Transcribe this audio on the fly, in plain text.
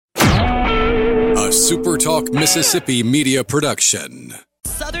SuperTalk Mississippi Media Production.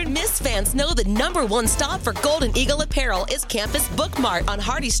 Southern Miss fans know the #1 stop for Golden Eagle apparel is Campus Book Mart on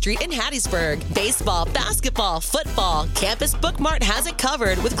Hardy Street in Hattiesburg. Baseball, basketball, football, Campus Book Mart has it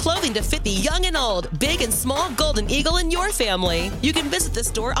covered with clothing to fit the young and old, big and small Golden Eagle in your family. You can visit the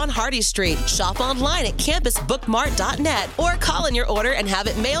store on Hardy Street, shop online at campusbookmart.net, or call in your order and have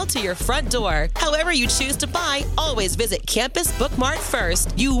it mailed to your front door. However you choose to buy, always visit Campus Book Mart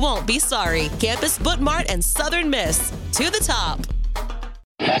first. You won't be sorry. Campus Book Mart and Southern Miss. To the top.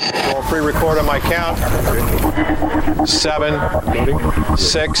 We'll pre-record on my count. 7,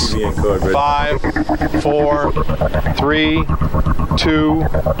 6, 5, 4, 3, 2.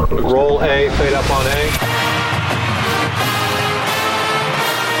 Roll A, fade up on A.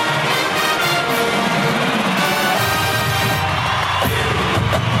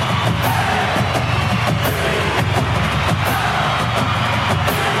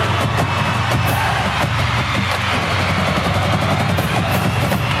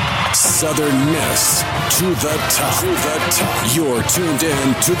 Southern Miss to the top. To the top. You're tuned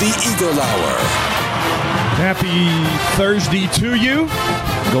in to the Eagle Hour. Happy Thursday to you,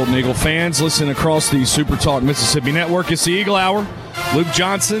 Golden Eagle fans. Listen across the SuperTalk Mississippi Network. It's the Eagle Hour. Luke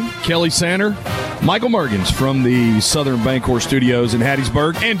Johnson, Kelly Sander, Michael Mergens from the Southern Bancorp Studios in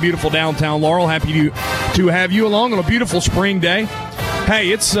Hattiesburg and beautiful downtown Laurel. Happy to have you along on a beautiful spring day.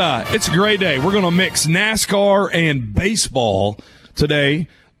 Hey, it's a great day. We're going to mix NASCAR and baseball today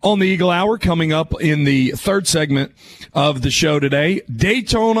on the Eagle Hour. Coming up in the third segment of the show today,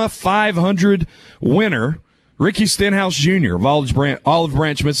 Daytona 500 winner Ricky Stenhouse Jr. of Olive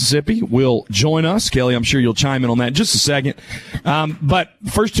Branch, Mississippi, will join us. Kelly, I'm sure you'll chime in on that in just a second. But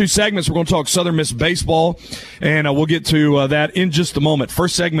first two segments, we're going to talk Southern Miss baseball, and we'll get to that in just a moment.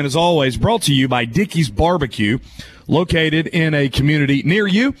 First segment, as always, brought to you by Dickey's Barbecue, located in a community near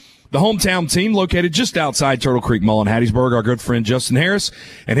you. The hometown team located just outside Turtle Creek Mall in Hattiesburg. Our good friend Justin Harris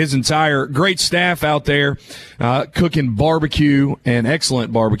and his entire great staff out there cooking barbecue and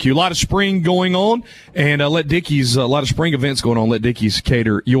excellent barbecue. A lot of spring going on, and let Dickey's a lot of spring events going on. Let Dickey's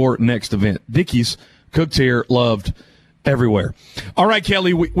cater your next event. Dickey's, cooked here, loved everywhere. All right,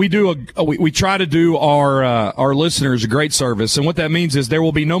 Kelly, we try to do our listeners a great service, and what that means is there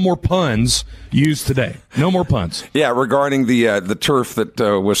will be no more puns used today. No more puns. Yeah, regarding the turf that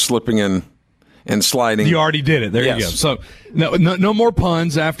was slipping and sliding. You already did it. There you go. So no more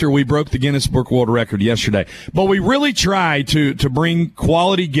puns after we broke the Guinness Book World Record yesterday. But we really try to bring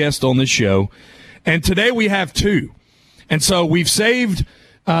quality guests on this show, and today we have two. And so we've saved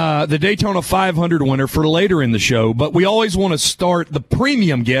the Daytona 500 winner for later in the show, but we always want to start the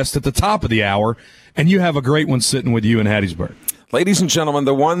premium guest at the top of the hour, and you have a great one sitting with you in Hattiesburg. Ladies and gentlemen,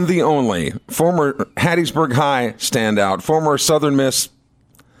 the one, the only, former Hattiesburg High standout, former Southern Miss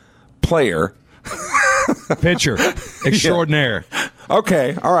player. Pitcher extraordinaire. Yeah.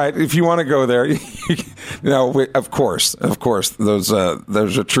 Okay, all right, if you want to go there. Of course, those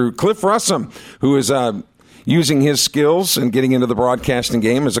are true. Cliff Russom, who is using his skills and getting into the broadcasting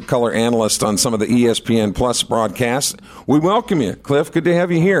game as a color analyst on some of the ESPN Plus broadcasts. We welcome you, Cliff. Good to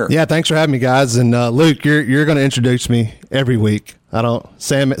have you here. Yeah, thanks for having me, guys. And Luke, you're going to introduce me every week.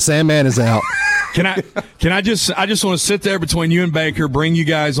 Sandman is out. Can I just want to sit there between you and Baker, bring you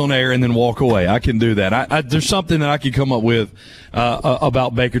guys on air, and then walk away. I can do that. There's something that I could come up with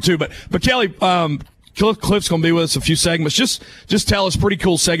about Baker too. But Kelly, Cliff's going to be with us a few segments. Just tell us, pretty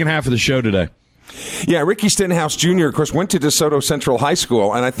cool second half of the show today. Yeah, Ricky Stenhouse Jr., of course, went to DeSoto Central High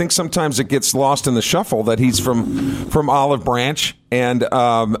School, and I think sometimes it gets lost in the shuffle that he's from Olive Branch. And,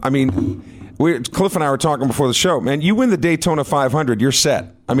 Cliff and I were talking before the show. Man, you win the Daytona 500, you're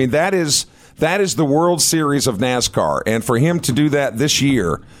set. I mean, that is the World Series of NASCAR, and for him to do that this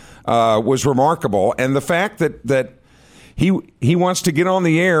year was remarkable. And the fact that he wants to get on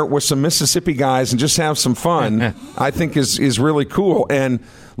the air with some Mississippi guys and just have some fun, I think is really cool. And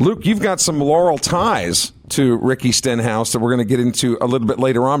Luke, you've got some Laurel ties to Ricky Stenhouse that we're going to get into a little bit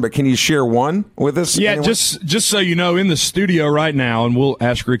later on, but can you share one with us? Yeah, anyway? just so you know, in the studio right now, and we'll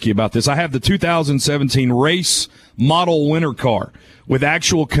ask Ricky about this, I have the 2017 race model winter car with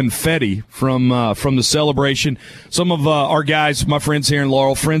actual confetti from the celebration. Some of our guys, my friends here in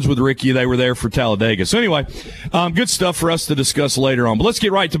Laurel, friends with Ricky, they were there for Talladega. So anyway, good stuff for us to discuss later on. But let's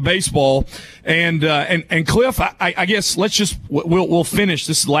get right to baseball. And Cliff, I guess we'll finish.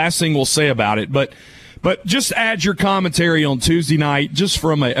 This is the last thing we'll say about it. But just add your commentary on Tuesday night, just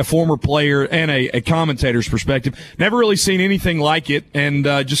from a former player and a commentator's perspective. Never really seen anything like it, and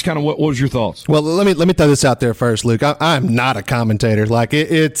just kind of what was your thoughts? Well, let me throw this out there first, Luke. I'm not a commentator. Like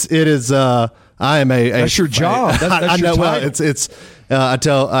it is. I am that's your job. That's I know. Well, it's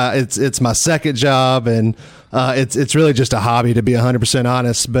my second job, and it's really just a hobby, to be 100%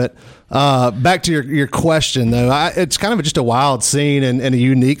 honest. But back to your question, though, it's kind of just a wild scene and a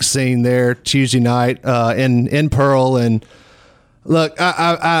unique scene there Tuesday night in Pearl. And look,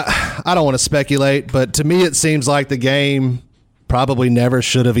 I don't want to speculate, but to me, it seems like the game probably never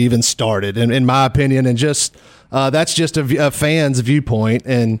should have even started, in my opinion. And just that's just a fan's viewpoint.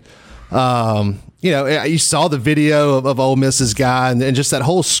 And you saw the video of Ole Miss's guy and just that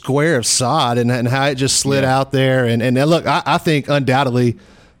whole square of sod and how it just slid out there. And look, I think undoubtedly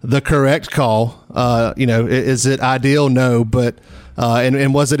the correct call. Is it ideal? No, but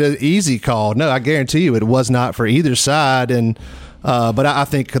and was it an easy call? No, I guarantee you it was not for either side. And but I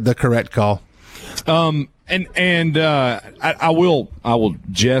think the correct call. I will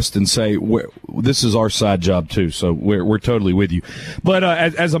jest and say this is our side job too, so we're totally with you. But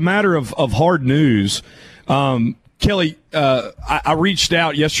as a matter of hard news, Kelly, I reached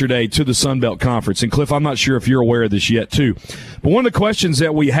out yesterday to the Sun Belt Conference, and Cliff, I'm not sure if you're aware of this yet too, but one of the questions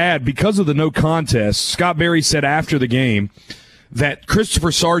that we had because of the no contest, Scott Berry said after the game that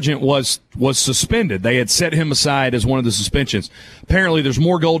Christopher Sargent was suspended. They had set him aside as one of the suspensions. Apparently, there's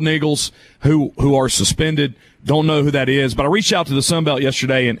more Golden Eagles who are suspended. Don't know who that is, but I reached out to the Sun Belt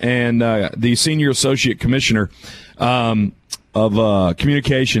yesterday, and the senior associate commissioner of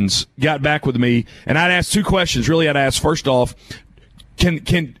communications got back with me, and I'd asked two questions. Really, I'd asked first off,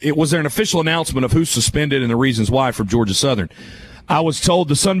 was there an official announcement of who's suspended and the reasons why from Georgia Southern? I was told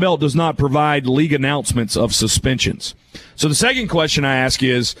the Sun Belt does not provide league announcements of suspensions. So the second question I ask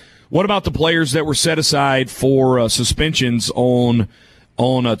is, what about the players that were set aside for suspensions on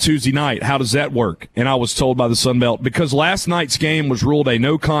Tuesday night? How does that work? And I was told by the Sun Belt, because last night's game was ruled a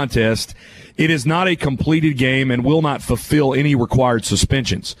no contest, it is not a completed game and will not fulfill any required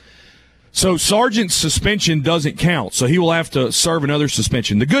suspensions. So Sargent's suspension doesn't count, so he will have to serve another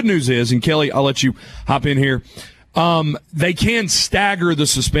suspension. The good news is, and Kelly, I'll let you hop in here, they can stagger the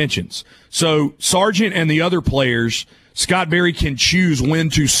suspensions. So Sargent and the other players, Scott Berry can choose when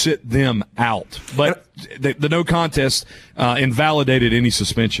to sit them out. But the no contest invalidated any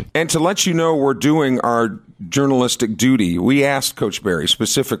suspension. And to let you know we're doing our journalistic duty, we asked Coach Berry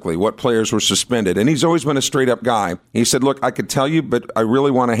specifically what players were suspended. And he's always been a straight-up guy. He said, look, I could tell you, but I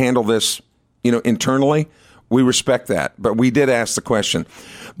really want to handle this, internally. We respect that. But we did ask the question.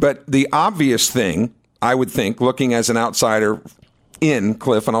 But the obvious thing, I would think, looking as an outsider in,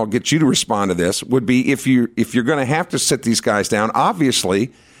 Cliff, and I'll get you to respond to this, would be if you're going to have to sit these guys down,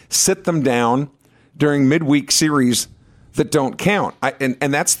 obviously sit them down during midweek series that don't count.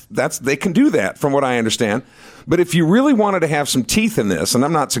 And that's they can do that from what I understand. But if you really wanted to have some teeth in this, and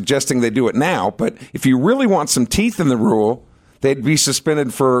I'm not suggesting they do it now, but if you really want some teeth in the rule, they'd be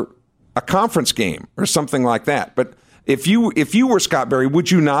suspended for a conference game or something like that. But if you were Scott Berry,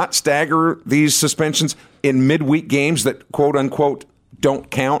 would you not stagger these suspensions in midweek games that, quote unquote,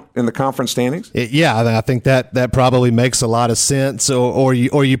 don't count in the conference standings? I think that probably makes a lot of sense. Or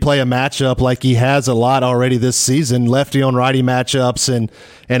you play a matchup like he has a lot already this season, lefty on righty matchups,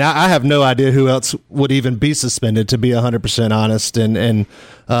 and I have no idea who else would even be suspended, to be 100% honest. And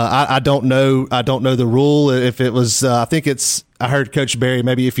I don't know the rule. If it was, I heard Coach Berry,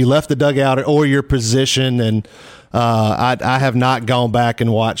 maybe if you left the dugout or your position, and I have not gone back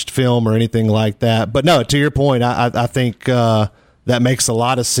and watched film or anything like that. But no, to your point, I think that makes a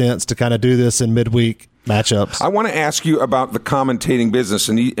lot of sense to kind of do this in midweek matchups. I want to ask you about the commentating business,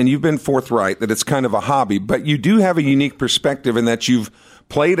 and you've been forthright that it's kind of a hobby, but you do have a unique perspective in that you've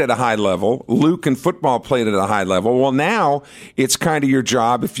played at a high level. Luke in football played at a high level. Well, now it's kind of your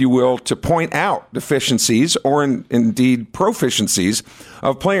job, if you will, to point out deficiencies or indeed proficiencies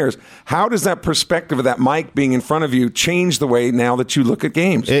of players. How does that perspective of that mic being in front of you change the way now that you look at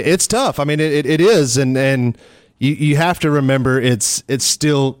games? It's tough. I mean, it is, and you have to remember it's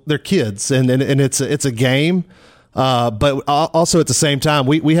still they're kids, and it's a game, but also at the same time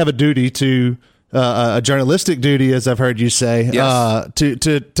we have a duty to. A journalistic duty, as I've heard you say, yes.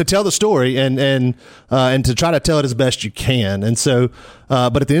 To tell the story and to try to tell it as best you can. And so,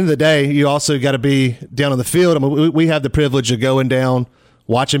 but at the end of the day, you also got to be down on the field. I mean, we have the privilege of going down,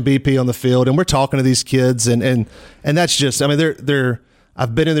 watching BP on the field, and we're talking to these kids, and that's just, I mean, they're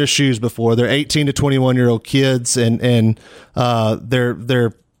I've been in their shoes before. They're 18 to 21-year-old kids, and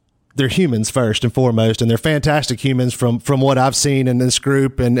they're humans first and foremost, and they're fantastic humans from what I've seen in this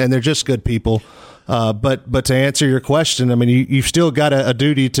group, and they're just good people. But to answer your question, I mean, you've still got a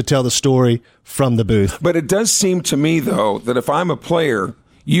duty to tell the story from the booth. But it does seem to me, though, that if I'm a player,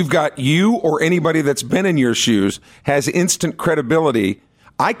 you've got you or anybody that's been in your shoes has instant credibility.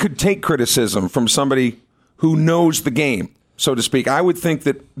 I could take criticism from somebody who knows the game, so to speak. I would think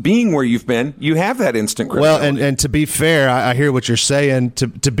that being where you've been, you have that instant credibility. Well, and to be fair, I hear what you're saying.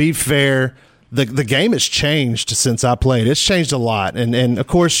 To be fair, the game has changed since I played. It's changed a lot, and of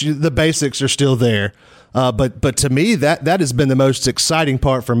course the basics are still there. But to me, that has been the most exciting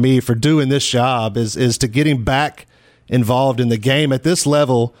part for me for doing this job is to getting back involved in the game at this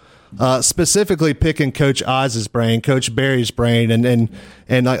level. Specifically picking Coach Oz's brain, Coach Barry's brain, and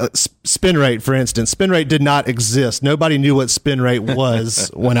spin rate, for instance. Spin rate did not exist. Nobody knew what spin rate was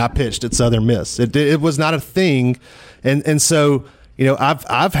when I pitched at Southern Miss. It was not a thing, and so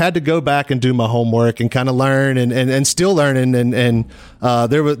I've had to go back and do my homework and kind of learn and still learning. And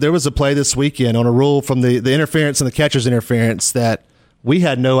there was a play this weekend on a rule from the interference and the catcher's interference that we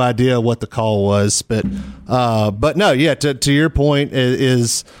had no idea what the call was. But no, yeah. To your point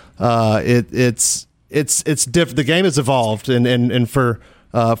is. It's different. The game has evolved, and for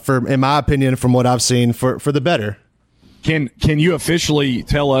in my opinion, from what I've seen, for the better. Can you officially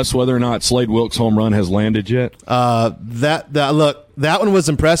tell us whether or not Slade Wilkes' home run has landed yet? That one was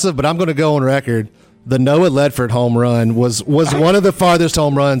impressive, but I'm going to go on record. The Noah Ledford home run was one of the farthest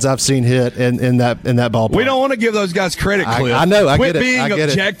home runs I've seen hit in that ballpark. We don't want to give those guys credit, Cliff. I know. Quit being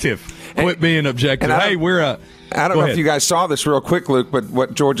objective. Quit being objective. Hey, I don't know if you guys saw this real quick, Luke, but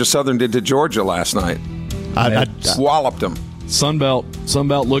what Georgia Southern did to Georgia last night. I walloped them.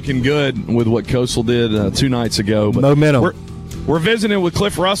 Sunbelt looking good with what Coastal did 2 nights ago. But momentum. We're visiting with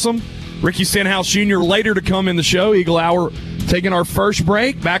Cliff Russom, Ricky Stenhouse Jr. later to come in the show. Eagle Hour taking our first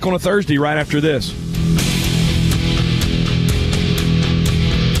break. Back on a Thursday right after this.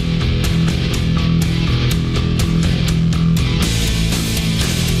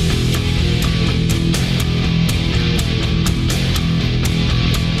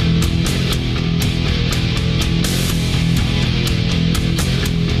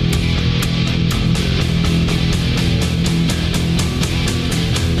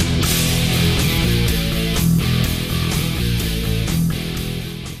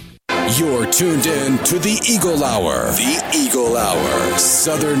 You're tuned in to the Eagle Hour. The Eagle Hour.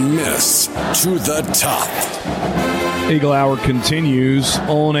 Southern Miss to the top. Eagle Hour continues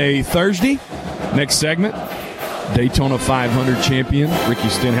on a Thursday. Next segment, Daytona 500 champion Ricky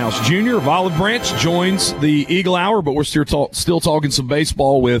Stenhouse Jr. of Olive Branch joins the Eagle Hour, but we're still talking some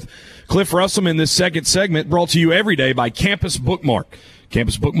baseball with Cliff Russom in this second segment, brought to you every day by Campus Bookmark.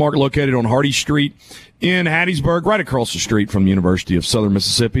 Campus Bookmark located on Hardy Street in Hattiesburg, right across the street from the University of Southern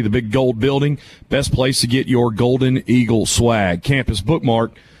Mississippi, the big gold building. Best place to get your Golden Eagle swag,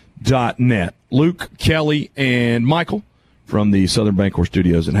 campusbookmark.net. Luke, Kelly, and Michael from the Southern Bancorp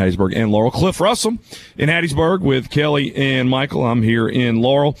Studios in Hattiesburg and Laurel. Cliff Russom in Hattiesburg with Kelly and Michael. I'm here in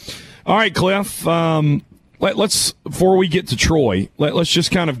Laurel. All right, Cliff, let's before we get to Troy, let's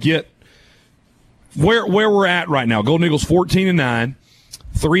just kind of get where we're at right now. Golden Eagles 14-9.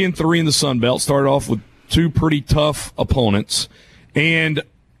 3-3 in the Sun Belt. Started off with 2 pretty tough opponents. And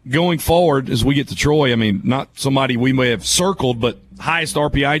going forward, as we get to Troy, I mean, not somebody we may have circled, but highest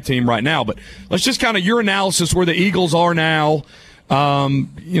RPI team right now. But let's just kind of your analysis where the Eagles are now,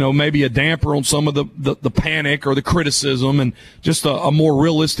 maybe a damper on some of the panic or the criticism and just a more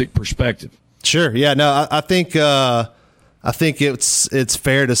realistic perspective. Sure. Yeah, no, I think it's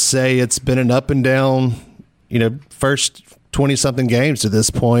fair to say it's been an up and down, first 20-something games to this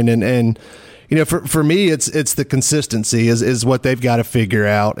point. And for me, it's the consistency is what they've got to figure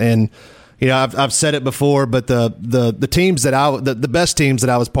out. And, I've said it before, but the teams that the best teams that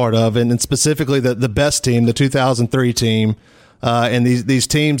I was part of, and specifically the best team, the 2003 team, and these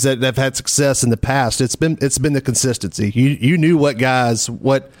teams that have had success in the past, it's been the consistency. You knew what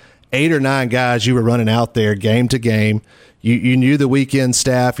 8 or 9 guys you were running out there game to game. You knew the weekend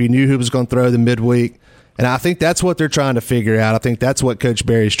staff. You knew who was going to throw the midweek. And I think that's what they're trying to figure out. I think that's what Coach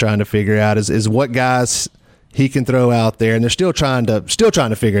Barry's trying to figure out is what guys he can throw out there. And they're still trying to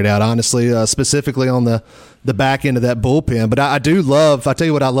figure it out, honestly, specifically on the back end of that bullpen. But I tell you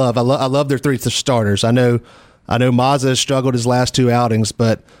what I love. I love their 3 starters. I know Mazza has struggled his last 2 outings,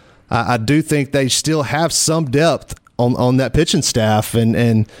 but I do think they still have some depth on that pitching staff.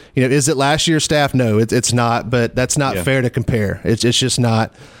 And is it last year's staff? No, it's not, but that's not fair to compare. It's just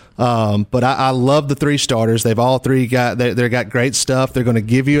not. But I love the 3 starters. They've all 3 they got great stuff. They're going to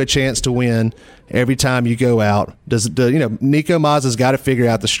give you a chance to win every time you go out. Nico Mazza's got to figure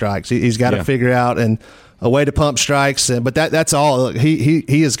out the strikes. He's got to figure out a way to pump strikes. But that's all.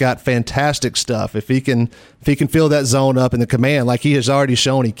 He has got fantastic stuff. If he can fill that zone up in the command like he has already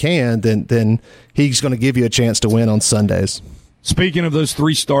shown he can, then he's going to give you a chance to win on Sundays. Speaking of those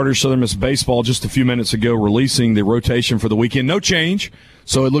three starters, Southern Miss baseball just a few minutes ago releasing the rotation for the weekend. No change.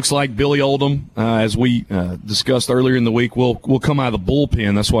 So it looks like Billy Oldham, as we discussed earlier in the week, will come out of the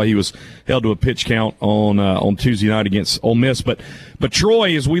bullpen. That's why he was held to a pitch count on Tuesday night against Ole Miss. But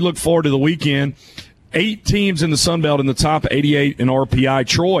Troy, as we look forward to the weekend, 8 teams in the Sun Belt in the top 88 in RPI.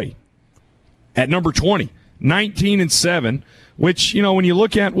 Troy at number 20, 19-7, which, when you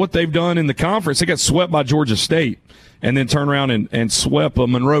look at what they've done in the conference, they got swept by Georgia State and then turn around and swept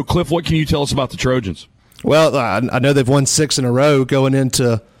Monroe. Cliff, what can you tell us about the Trojans? Well, I know they've won 6 in a row going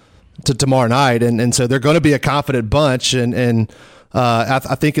into tomorrow night, and so they're going to be a confident bunch. And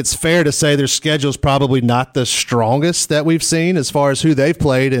I think it's fair to say their schedule's probably not the strongest that we've seen as far as who they've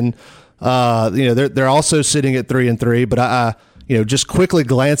played. And they're also sitting at 3-3. But just quickly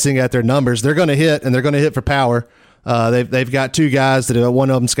glancing at their numbers, they're going to hit, and they're going to hit for power. They've got 2 guys that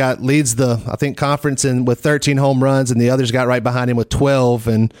one of them's leads the conference with 13 home runs, and the other's got right behind him with 12.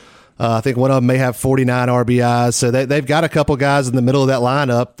 And I think one of them may have 49 RBIs. So they've got a couple guys in the middle of that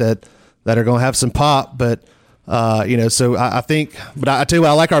lineup that are going to have some pop. But, so I think – but I tell you what,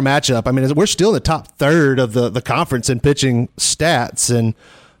 I like our matchup. I mean, we're still in the top third of the conference in pitching stats. And,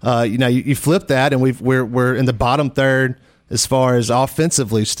 you flip that, and we're in the bottom third as far as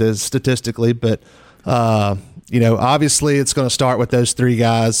offensively statistically. But, obviously it's going to start with those 3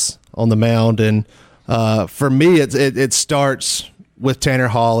 guys on the mound. And for me, it starts – with Tanner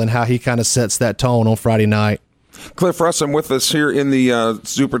Hall and how he kind of sets that tone on Friday night. Cliff Russom with us here in the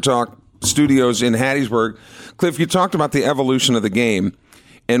SuperTalk studios in Hattiesburg. Cliff, you talked about the evolution of the game,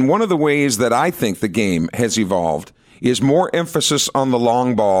 and one of the ways that I think the game has evolved is more emphasis on the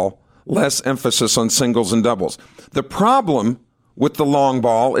long ball, less emphasis on singles and doubles. The problem with the long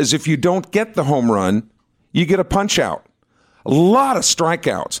ball is if you don't get the home run, you get a punch out. A lot of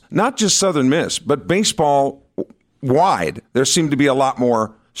strikeouts, not just Southern Miss, but baseball wide, there seem to be a lot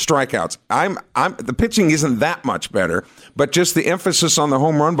more strikeouts. The pitching isn't that much better, but just the emphasis on the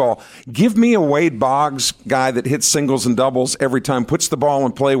home run ball. Give me a Wade Boggs guy that hits singles and doubles every time, puts the ball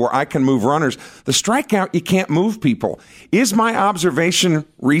in play where I can move runners. The strikeout, you can't move people. Is my observation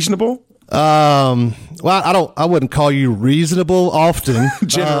reasonable? Well, I wouldn't call you reasonable often.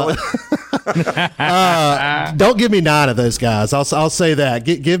 Generally. Don't give me 9 of those guys. I'll say that.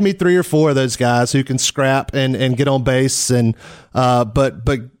 Give me 3 or 4 of those guys who can scrap and get on base. And but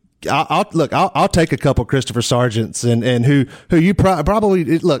I'll take a couple Christopher Sargents and who you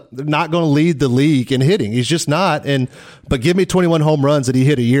probably look not going to lead the league in hitting. He's just not. But give me 21 home runs that he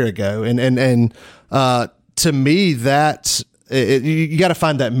hit a year ago. And to me that. You got to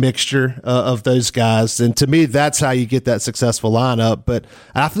find that mixture of those guys, and to me, that's how you get that successful lineup. But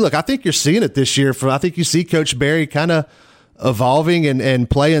I think you're seeing it this year. I think you see Coach Barry kind of evolving and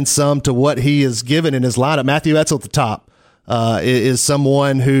playing some to what he has given in his lineup. Matthew Etzel at the top is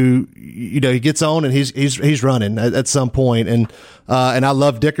someone who he gets on and he's running at some point, and I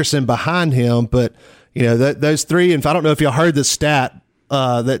love Dickerson behind him. But those 3, and I don't know if y'all heard the stat.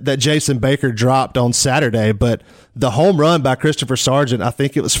 That Jason Baker dropped on Saturday, but the home run by Christopher Sargent, I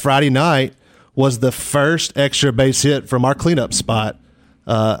think it was Friday night, was the first extra base hit from our cleanup spot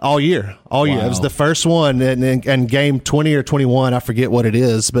all year. Wow. It was the first one, and game 20 or 21, I forget what it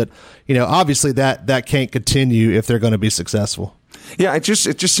is, but obviously that can't continue if they're going to be successful. Yeah, it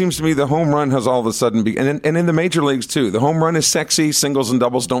just seems to me the home run has all of a sudden and in the major leagues too. The home run is sexy, singles and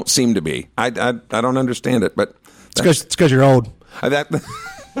doubles don't seem to be. I don't understand it, but it's because you're old.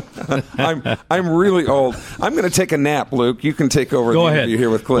 I'm really old. I'm going to take a nap, Luke. You can take over. Go ahead. You're here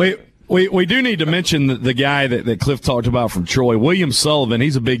with Cliff. We do need to mention the guy that Cliff talked about from Troy, William Sullivan.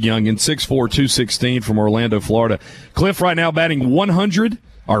 He's a big youngin, 6'4", 216 from Orlando, Florida. Cliff right now batting 400,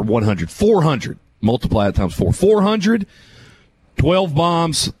 multiply it times 4, 400, 12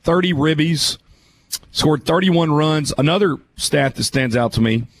 bombs, 30 ribbies, scored 31 runs. Another stat that stands out to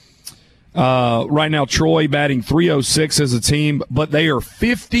me. Right now, Troy batting 306 as a team, but they are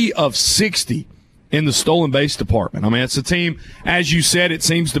 50 of 60 in the stolen base department. I mean, it's a team, as you said, it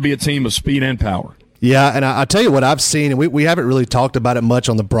seems to be a team of speed and power. Yeah, and I tell you what I've seen, and we haven't really talked about it much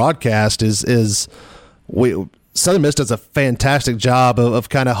on the broadcast, is Southern Miss does a fantastic job of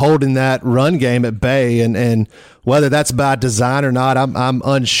kind of holding that run game at bay, and whether that's by design or not, I'm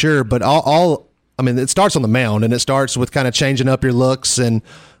unsure. But it starts on the mound, and it starts with kind of changing up your looks and.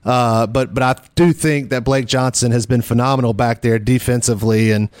 But I do think that Blake Johnson has been phenomenal back there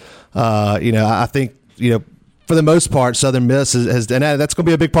defensively, and I think for the most part Southern Miss has and that's going to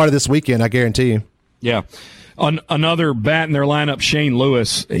be a big part of this weekend. I guarantee you. Yeah, another bat in their lineup, Shane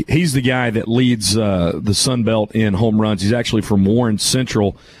Lewis. He's the guy that leads the Sun Belt in home runs. He's actually from Warren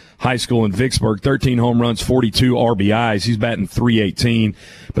Central High School in Vicksburg. 13 home runs, 42 RBIs. He's batting .318.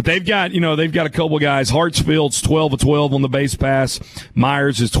 But they've got a couple of guys. Hartsfield's 12 of 12 on the base pass.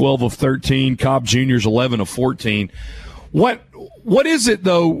 Myers is 12 of 13. Cobb Jr.'s 11 of 14. What is it,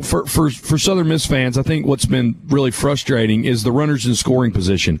 though, for Southern Miss fans? I think what's been really frustrating is the runners in scoring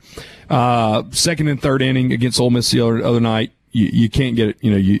position. Second and third inning against Ole Miss the other night, you can't get it.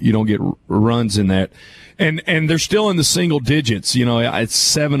 You don't get runs in that. And they're still in the single digits. It's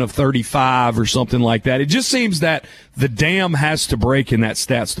 7 of 35 or something like that. It just seems that the dam has to break in that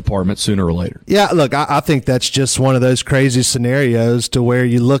stats department sooner or later. Yeah, look, I think that's just one of those crazy scenarios to where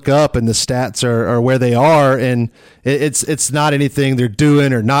you look up and the stats are where they are, and it's not anything they're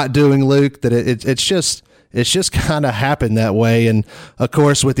doing or not doing, Luke. That it's just kind of happened that way. And of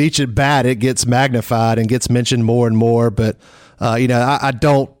course, with each at bat, it gets magnified and gets mentioned more and more. But I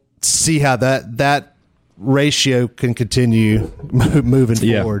don't see how that ratio can continue moving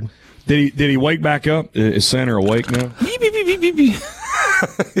forward. Did he wake back up? Is Center awake now?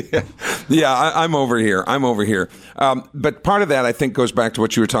 Yeah, I'm over here. But part of that, I think, goes back to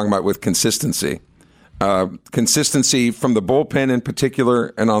what you were talking about with consistency. Consistency from the bullpen in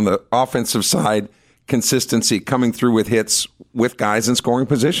particular, and on the offensive side, consistency coming through with hits with guys in scoring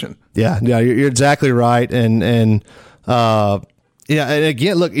position. Yeah, you're exactly right. And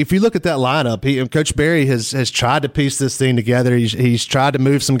again, look, if you look at that lineup, Coach Berry has tried to piece this thing together. He's tried to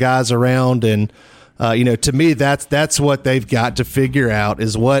move some guys around, and to me, that's what they've got to figure out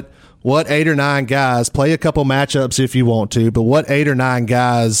is what 8 or 9 guys, play a couple matchups if you want to, but what 8 or 9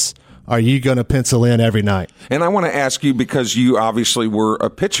 guys are you going to pencil in every night? And I want to ask you, because you obviously were a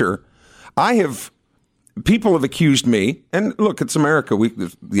pitcher, people have accused me, and look, it's America.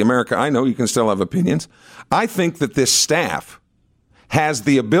 The America I know, you can still have opinions. I think that this staff has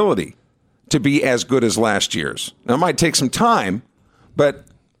the ability to be as good as last year's. Now, it might take some time, but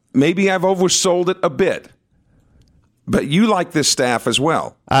maybe I've oversold it a bit. But you like this staff as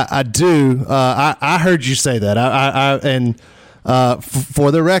well. I do. I heard you say that.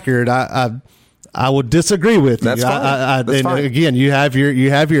 For the record, I would disagree with you. That's fine. That's fine. Again, you have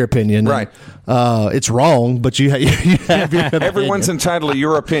your opinion. Right. It's wrong, but you have your opinion. Everyone's entitled to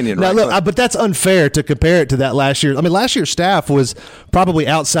your opinion. Now, right? look, but that's unfair to compare it to that last year. I mean, last year's staff was probably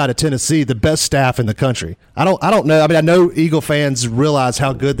outside of Tennessee the best staff in the country. I don't know. I mean, I know Eagle fans realize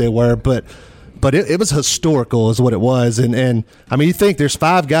how good they were, but it was historical is what it was. And I mean, you think there's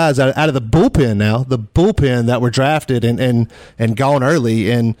 5 guys out of the bullpen now, that were drafted and gone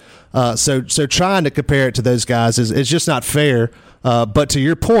early. And so trying to compare it to those guys is just not fair. But to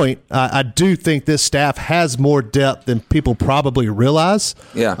your point, I do think this staff has more depth than people probably realize.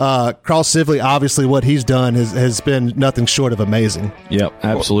 Yeah. Cross Sibley, obviously what he's done has been nothing short of amazing. Yep,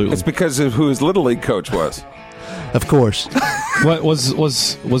 absolutely. It's because of who his Little League coach was. Of course. What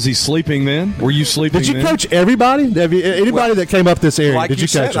was he sleeping then? Were you sleeping? Did you then? coach everybody? Anybody that came up this area? Like did you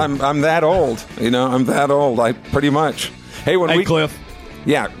said, coach them? I'm that old. I'm that old. I pretty much. Hey, Cliff.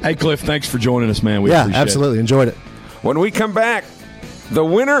 Yeah. Hey, Cliff. Thanks for joining us, man. We appreciate absolutely enjoyed it. When we come back, the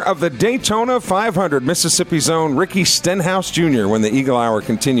winner of the Daytona 500 Mississippi Zone, Ricky Stenhouse Jr., when the Eagle Hour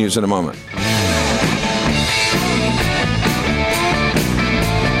continues in a moment.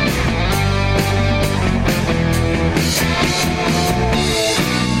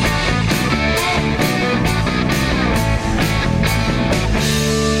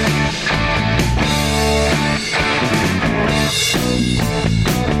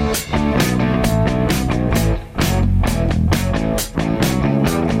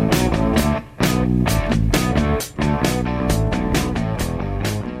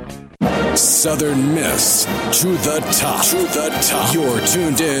 Southern Miss to the top. To the top. You're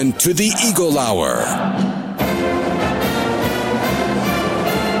tuned in to the Eagle Hour.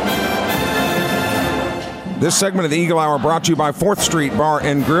 This segment of the Eagle Hour brought to you by 4th Street Bar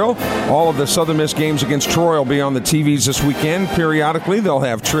and Grill. All of the Southern Miss games against Troy will be on the TVs this weekend. Periodically, they'll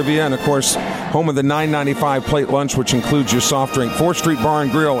have trivia and, of course, home of the $9.95 plate lunch, which includes your soft drink. 4th Street Bar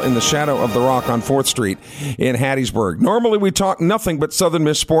and Grill in the shadow of the Rock on 4th Street in Hattiesburg. Normally, we talk nothing but Southern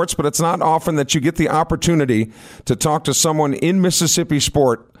Miss sports, but it's not often that you get the opportunity to talk to someone in Mississippi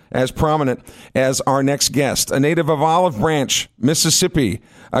sport as prominent as our next guest. A native of Olive Branch, Mississippi,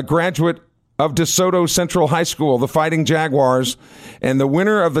 a graduate of DeSoto Central High School, the Fighting Jaguars, and the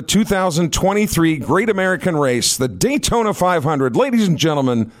winner of the 2023 Great American Race, the Daytona 500. Ladies and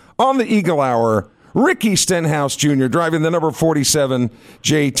gentlemen, on the Eagle Hour, Ricky Stenhouse Jr., driving the number 47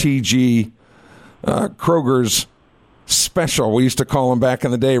 JTG Kroger's Special. We used to call him back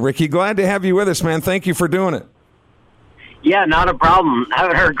in the day. Ricky, glad to have you with us, man. Thank you for doing it. Yeah, not a problem. I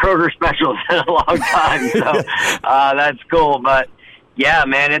haven't heard Kroger Specials in a long time, so that's cool. But Yeah,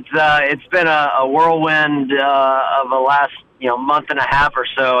 man, it's been a whirlwind of a last month and a half or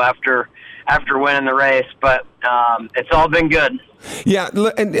so after winning the race, but it's all been good. Yeah,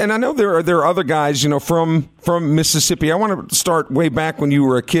 and I know there are other guys from Mississippi. I want to start way back when you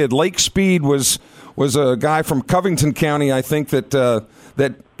were a kid. Lake Speed was a guy from Covington County, I think,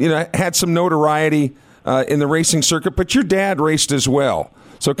 that had some notoriety in the racing circuit. But your dad raced as well,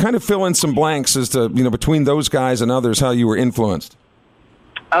 so kind of fill in some blanks as to between those guys and others how you were influenced.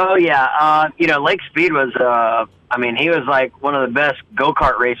 Oh yeah, Lake Speed was he was like one of the best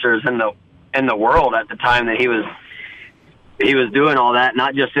go-kart racers in the world at the time that he was doing all that,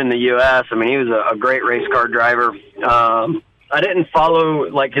 not just in the U.S. I mean, he was a great race car driver. I didn't follow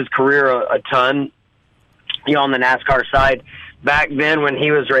like his career a ton, on the NASCAR side. Back then when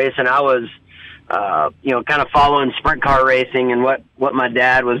he was racing, I was, kind of following sprint car racing and what my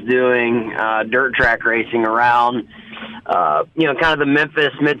dad was doing, dirt track racing around, kind of the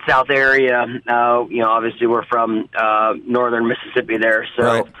Memphis Mid-South area. Obviously we're from northern Mississippi there. So,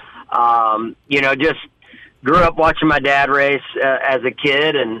 right. Just grew up watching my dad race as a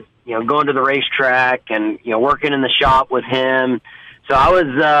kid and, going to the racetrack and, working in the shop with him. So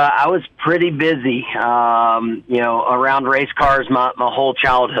I was pretty busy, around race cars my whole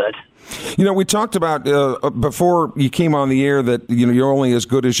childhood. We talked about before you came on the air that you're only as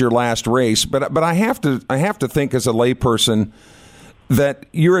good as your last race, but I have to think as a layperson that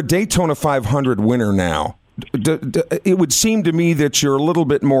you're a Daytona 500 winner now. It would seem to me that you're a little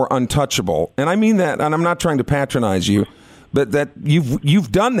bit more untouchable, and I mean that, and I'm not trying to patronize you, but that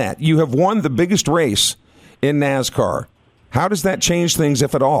you've done that. You have won the biggest race in NASCAR. How does that change things,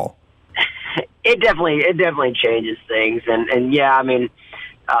 if at all? It definitely changes things, and yeah, I mean.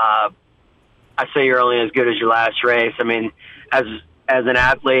 I say you're only as good as your last race. I mean, as an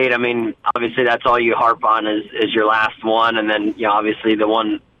athlete, I mean, obviously that's all you harp on is your last one, and then obviously the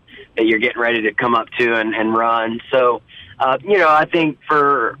one that you're getting ready to come up to and run. So, I think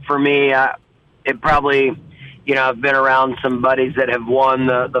for me, it probably, I've been around some buddies that have won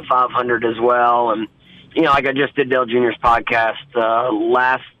the 500 as well, and like I just did Dale Jr.'s podcast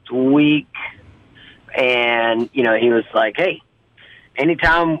last week, and he was like, hey.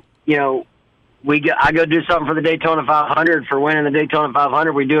 Anytime, I go do something for the Daytona 500 for winning the Daytona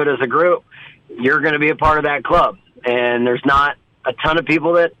 500, we do it as a group. You're going to be a part of that club. And there's not a ton of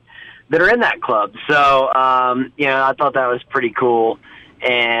people that are in that club. So, I thought that was pretty cool.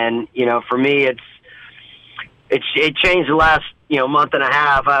 And, for me, it changed the last, month and a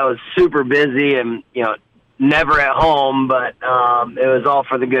half. I was super busy and, never at home, but it was all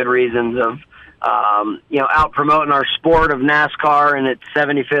for the good reasons of, out promoting our sport of NASCAR in its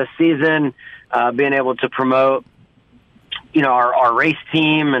 75th season, being able to promote, our race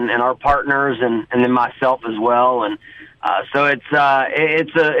team and our partners and then myself as well. And, so it's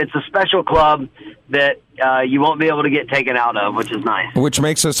a special club that, you won't be able to get taken out of, which is nice. Which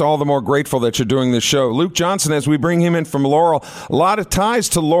makes us all the more grateful that you're doing this show. Luke Johnson, as we bring him in from Laurel, a lot of ties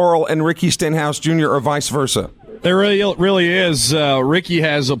to Laurel and Ricky Stenhouse Jr. or vice versa. There really is. Ricky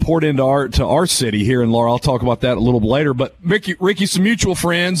has a port into our city here in Laurel. I'll talk about that a little bit later. But Ricky, some mutual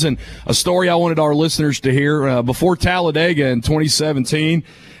friends and a story I wanted our listeners to hear. Before Talladega in 2017,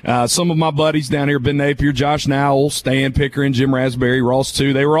 some of my buddies down here, Ben Napier, Josh Nowell, Stan Pickering, Jim Raspberry, Ross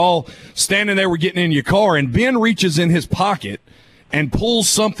too, they were all standing there, we're getting in your car, and Ben reaches in his pocket and pulls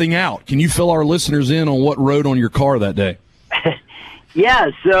something out. Can you fill our listeners in on what rode on your car that day? Yeah,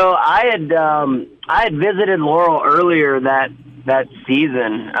 so I had visited Laurel earlier that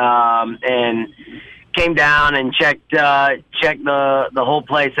season, and came down and checked the whole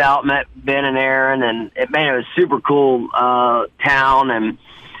place out. Met Ben and Aaron, and it was a super cool town. And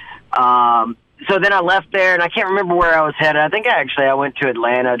so then I left there, and I can't remember where I was headed. I think I went to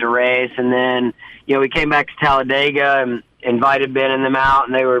Atlanta to race, and then we came back to Talladega and invited Ben and them out,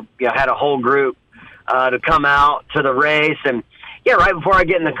 and they were had a whole group to come out to the race. And yeah, right before I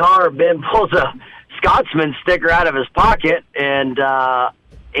get in the car, Ben pulls a Scotsman sticker out of his pocket, and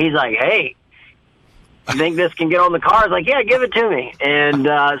he's like, hey, you think this can get on the car? I was like, yeah, give it to me. And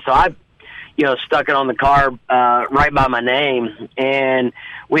so I, stuck it on the car right by my name, and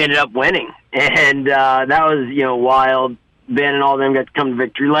we ended up winning. And that was, wild. Ben and all them got to come to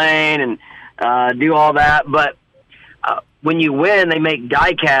Victory Lane and do all that. But when you win, they make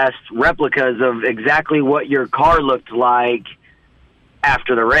die-cast replicas of exactly what your car looked like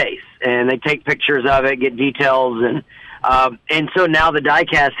after the race, and they take pictures of it, get details, and so now the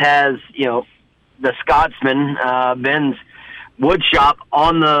diecast has the Scotsman, Ben's wood shop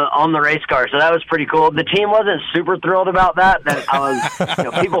on the race car. So that was pretty cool. The team wasn't super thrilled about that I was,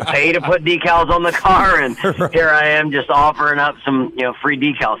 people pay to put decals on the car, and here I am just offering up some, free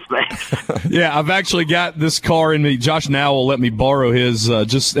decal space. Yeah, I've actually got this car in me. Josh now will let me borrow his, and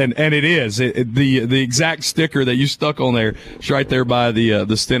it is the exact sticker that you stuck on there. It's right there by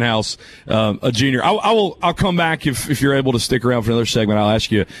the Stenhouse, a junior. I'll come back if you're able to stick around for another segment. I'll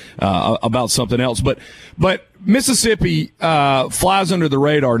ask you, about something else, but Mississippi flies under the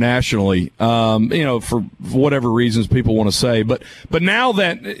radar nationally, for whatever reasons people want to say. But now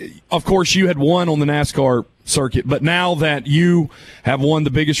that, of course, you had won on the NASCAR circuit, but now that you have won the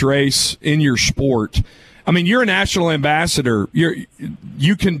biggest race in your sport, I mean, you're a national ambassador.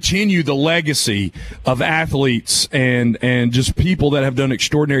 You continue the legacy of athletes and just people that have done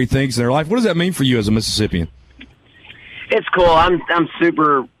extraordinary things in their life. What does that mean for you as a Mississippian? It's cool. I'm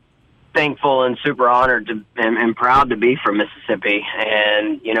super thankful and super honored and proud to be from Mississippi.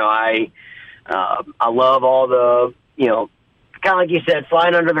 And, I love all the, kind of like you said,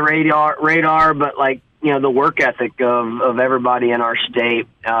 flying under the radar, but like, the work ethic of everybody in our state.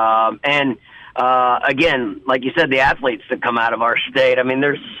 Again, like you said, the athletes that come out of our state. I mean,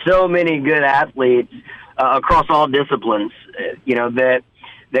 there's so many good athletes across all disciplines,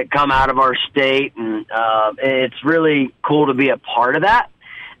 that come out of our state. And it's really cool to be a part of that.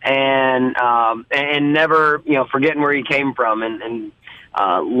 And never, forgetting where you came from, and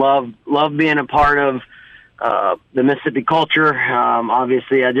love being a part of the Mississippi culture.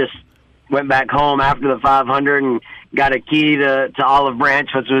 Obviously, I just went back home after the 500 and got a key to Olive Branch,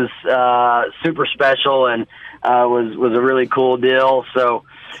 which was super special and was a really cool deal. So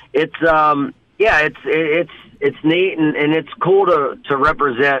it's it's neat and it's cool to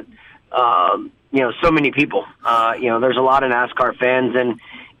represent so many people. There's a lot of NASCAR fans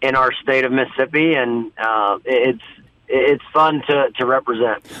in our state of Mississippi, and it's fun to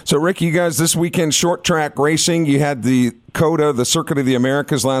represent. So, Rick, you guys, this weekend, short track racing, you had the COTA, the Circuit of the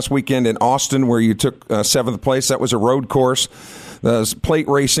Americas, last weekend in Austin, where you took 7th place. That was a road course. Plate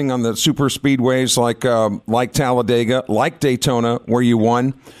racing on the super speedways like Talladega, like Daytona, where you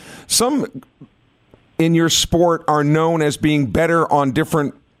won. Some in your sport are known as being better on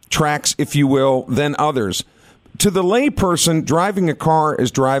different tracks, if you will, than others. To the layperson, driving a car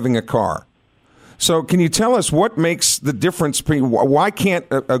is driving a car. So can you tell us what makes the difference? Why can't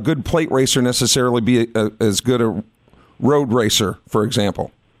a good plate racer necessarily be as good a road racer, for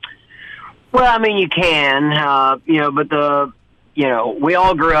example? Well, I mean, you can, but we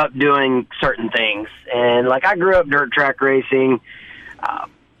all grew up doing certain things. And like I grew up dirt track racing,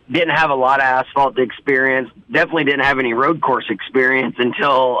 didn't have a lot of asphalt experience, definitely didn't have any road course experience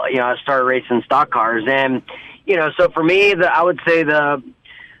until, I started racing stock cars. And, so for me, I would say the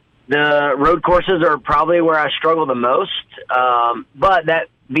road courses are probably where I struggle the most. But that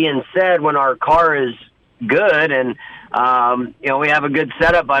being said, when our car is good and, we have a good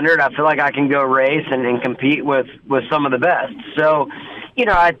setup under it, I feel like I can go race and compete with some of the best. So,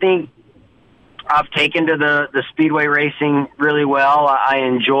 I think I've taken to the speedway racing really well. I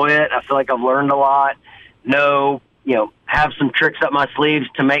enjoy it. I feel like I've learned a lot. Have some tricks up my sleeves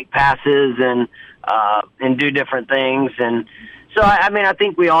to make passes and do different things. And so, I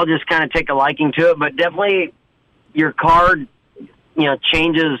think we all just kind of take a liking to it, but definitely your car,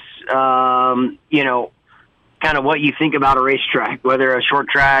 changes, kind of what you think about a racetrack, whether a short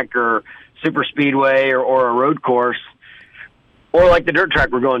track or super speedway or a road course, or like the dirt track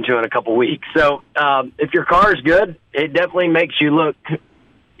we're going to in a couple weeks. So if your car is good, it definitely makes you look,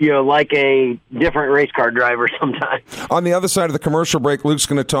 like a different race car driver sometimes. On the other side of the commercial break, Luke's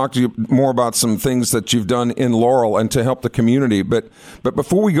going to talk to you more about some things that you've done in Laurel and to help the community. But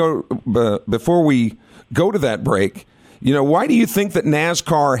before we go to that break, why do you think that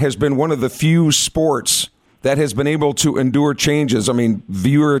NASCAR has been one of the few sports that has been able to endure changes? I mean,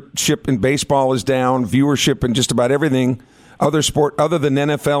 viewership in baseball is down, viewership in just about everything other sport other than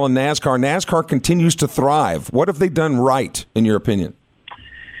NFL and NASCAR. NASCAR continues to thrive. What have they done right, in your opinion?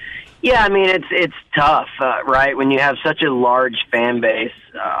 Yeah, I mean, it's tough, right? When you have such a large fan base,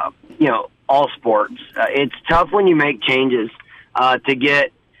 all sports, it's tough when you make changes to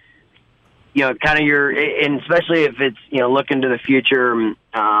get, kind of and especially if it's, looking to the future,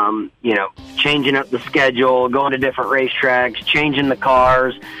 changing up the schedule, going to different racetracks, changing the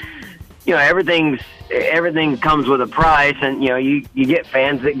cars. Everything comes with a price, and you get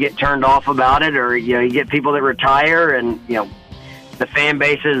fans that get turned off about it, or you get people that retire, and the fan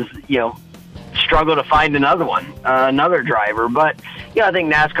bases struggle to find another driver. But I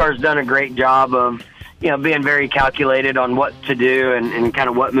think NASCAR's done a great job of being very calculated on what to do and kind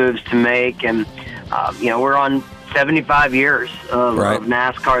of what moves to make, and we're on 75 years of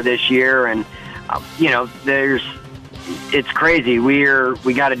NASCAR this year, and it's crazy.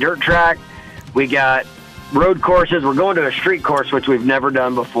 We got a dirt track, we got road courses. We're going to a street course, which we've never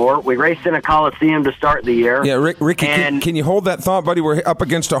done before. We raced in a Coliseum to start the year. Yeah, Ricky, can you hold that thought, buddy? We're up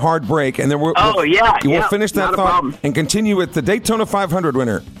against a hard break, and then we'll finish that thought and continue with the Daytona 500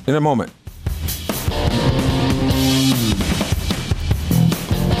 winner in a moment.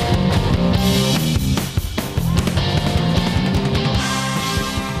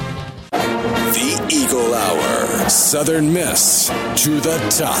 Eagle Hour, Southern Miss to the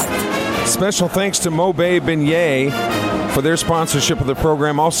top. Special thanks to Mobay Beignet for their sponsorship of the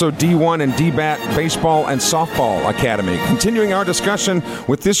program. Also, D1 and DBAT Baseball and Softball Academy. Continuing our discussion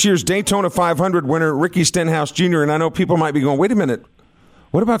with this year's Daytona 500 winner, Ricky Stenhouse Jr. And I know people might be going, wait a minute.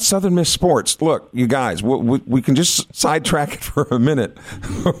 What about Southern Miss sports? Look, you guys, we can just sidetrack it for a minute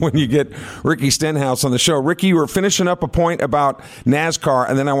when you get Ricky Stenhouse on the show. Ricky, you were finishing up a point about NASCAR,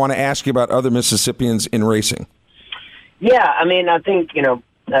 and then I want to ask you about other Mississippians in racing. Yeah, I mean, I think, as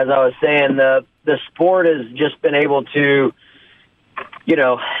I was saying, the sport has just been able to,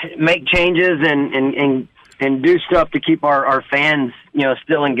 make changes and do stuff to keep our fans,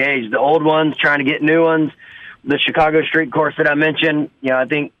 still engaged. The old ones trying to get new ones. The Chicago street course that I mentioned, I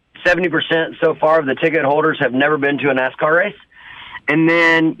think 70% so far of the ticket holders have never been to a NASCAR race. And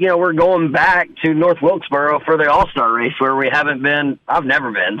then, we're going back to North Wilkesboro for the All-Star race where we haven't been. I've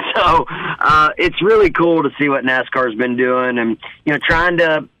never been. So it's really cool to see what NASCAR's been doing and, trying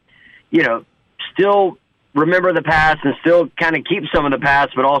to, still remember the past and still kind of keep some of the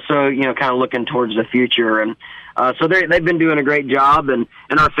past, but also, kind of looking towards the future. And so they've been doing a great job, and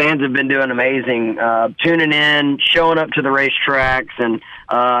our fans have been doing amazing, tuning in, showing up to the racetracks, and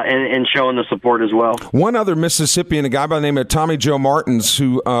showing the support as well. One other Mississippian, a guy by the name of Tommy Joe Martins,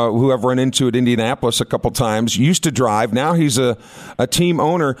 who I've run into at Indianapolis a couple times, used to drive. Now he's a team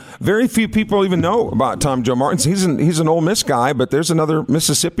owner. Very few people even know about Tommy Joe Martins. He's an Ole Miss guy, but there's another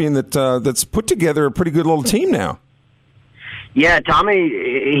Mississippian that's put together a pretty good little team now. Yeah, Tommy,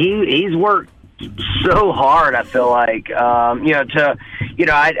 he's worked so hard, I feel like, I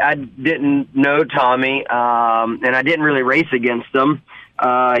didn't know Tommy, and I didn't really race against him.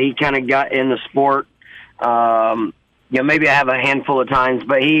 He kind of got in the sport, maybe I have a handful of times,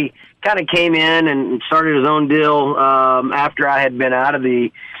 but he kind of came in and started his own deal, after I had been out of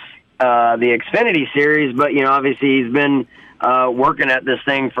the Xfinity series. But, obviously he's been, working at this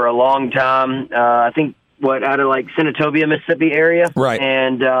thing for a long time. I think out of like Senatobia, Mississippi area. Right.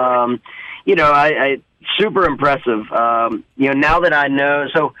 And, I super impressive. Now that I know,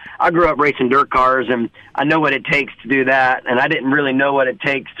 so I grew up racing dirt cars, and I know what it takes to do that, and I didn't really know what it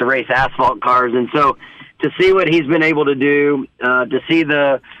takes to race asphalt cars. And so to see what he's been able to do, to see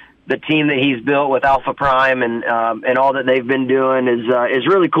the team that he's built with Alpha Prime and all that they've been doing is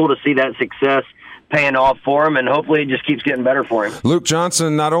really cool to see that success paying off for him, and hopefully it just keeps getting better for him. Luke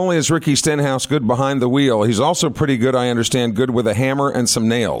Johnson, not only is Ricky Stenhouse good behind the wheel, he's also pretty good, I understand, good with a hammer and some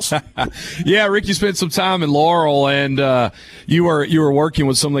nails. Yeah, Ricky spent some time in Laurel, and you were working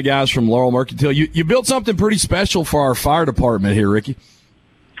with some of the guys from Laurel Mercantile. You built something pretty special for our fire department here, Ricky.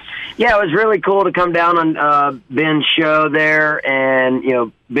 Yeah, it was really cool to come down on Ben's show there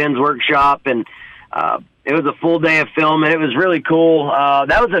and, Ben's workshop, and it was a full day of film, and it was really cool.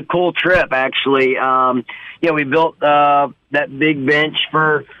 That was a cool trip, actually. We built that big bench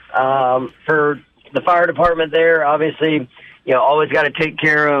for the fire department there. Obviously, always got to take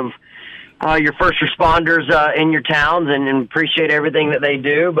care of your first responders in your towns and appreciate everything that they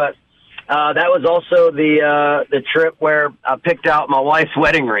do. But that was also the trip where I picked out my wife's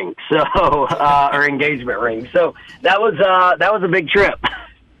wedding ring, or engagement ring. So that was a big trip.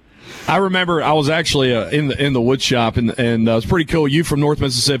 I remember I was actually in the wood shop, and it was pretty cool. You from North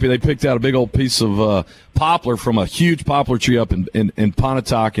Mississippi, they picked out a big old piece of poplar from a huge poplar tree up in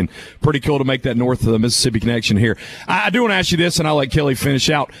Pontotoc, and pretty cool to make that north of the Mississippi connection here. I do want to ask you this, and I'll let Kelly finish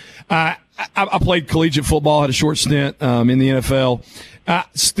out. I played collegiate football, had a short stint in the NFL.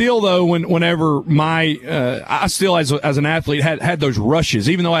 Still, though, whenever I still, as an athlete, had those rushes,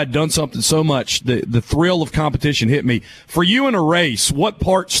 even though I had done something so much, the thrill of competition hit me. For you in a race, what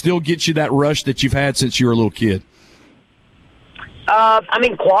part still gets you that rush that you've had since you were a little kid?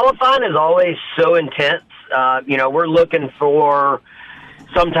 Qualifying is always so intense. We're looking for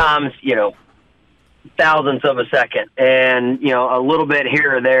sometimes, thousandths of a second, and, a little bit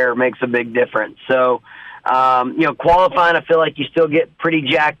here or there makes a big difference. So, qualifying, I feel like you still get pretty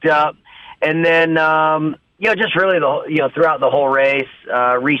jacked up. And then, just really throughout the whole race,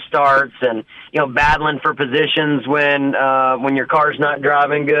 restarts and, battling for positions when your car's not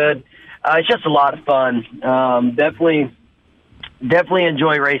driving good. It's just a lot of fun. Definitely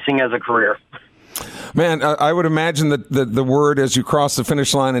enjoy racing as a career. Man, I would imagine that the word as you cross the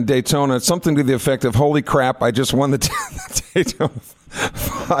finish line in Daytona, it's something to the effect of, holy crap, I just won the Daytona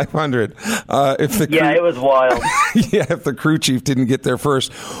 500. It was wild. Yeah, if the crew chief didn't get there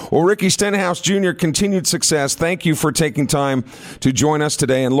first. Well, Ricky Stenhouse Jr., continued success. Thank you for taking time to join us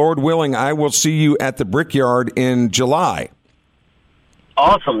today. And Lord willing, I will see you at the Brickyard in July.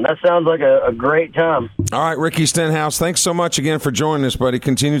 Awesome. That sounds like a great time. All right, Ricky Stenhouse, thanks so much again for joining us, buddy.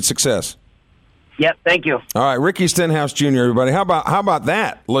 Continued success. Yep, thank you. All right, Ricky Stenhouse Jr., everybody. How about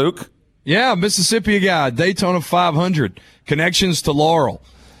that, Luke? Yeah, Mississippi guy, Daytona 500, connections to Laurel.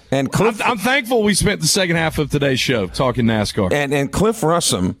 And Cliff, I'm thankful we spent the second half of today's show talking NASCAR. And Cliff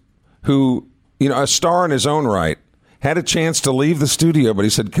Russom, who, a star in his own right, had a chance to leave the studio, but he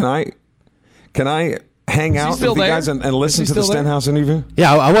said, "Can I hang out with you guys and listen to the Stenhouse interview?"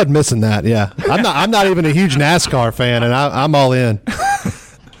 Yeah, I wasn't missing that. Yeah, I'm not even a huge NASCAR fan, and I'm all in.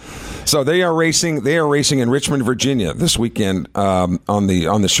 So they are racing in Richmond, Virginia this weekend on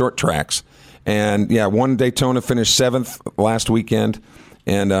the short tracks, and one Daytona finished 7th last weekend,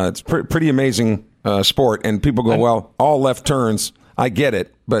 and it's pretty amazing sport. And people go, well, all left turns. I get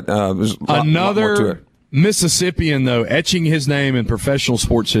it, but there's a lot more to it. Mississippian, though, etching his name in professional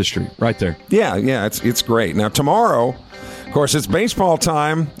sports history right there. Yeah, it's great. Now tomorrow, of course, it's baseball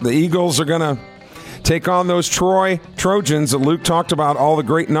time. The Eagles are going to take on those Troy Trojans that Luke talked about, all the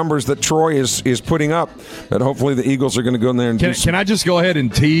great numbers that Troy is putting up. But hopefully the Eagles are going to go in there and Can I just go ahead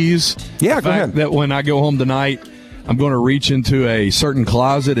and tease the fact that when I go home tonight, I'm going to reach into a certain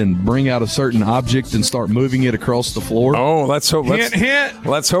closet and bring out a certain object and start moving it across the floor? Oh, let's hope. Hint.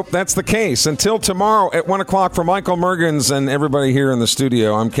 Let's hope that's the case. Until tomorrow at 1 o'clock for Michael Mergens and everybody here in the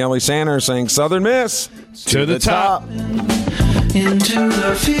studio, I'm Kelly Sanders saying Southern Miss to the top. Into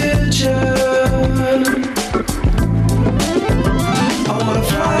the future, I wanna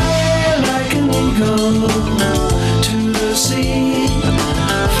fly like an eagle to the sea.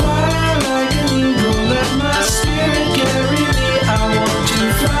 Fly like an eagle, let my spirit carry me. I want to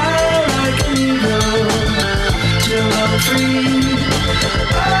fly like an eagle till I'm free.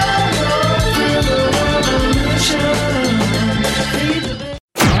 I go through the revolution.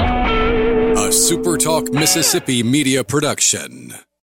 A SuperTalk Mississippi Media production.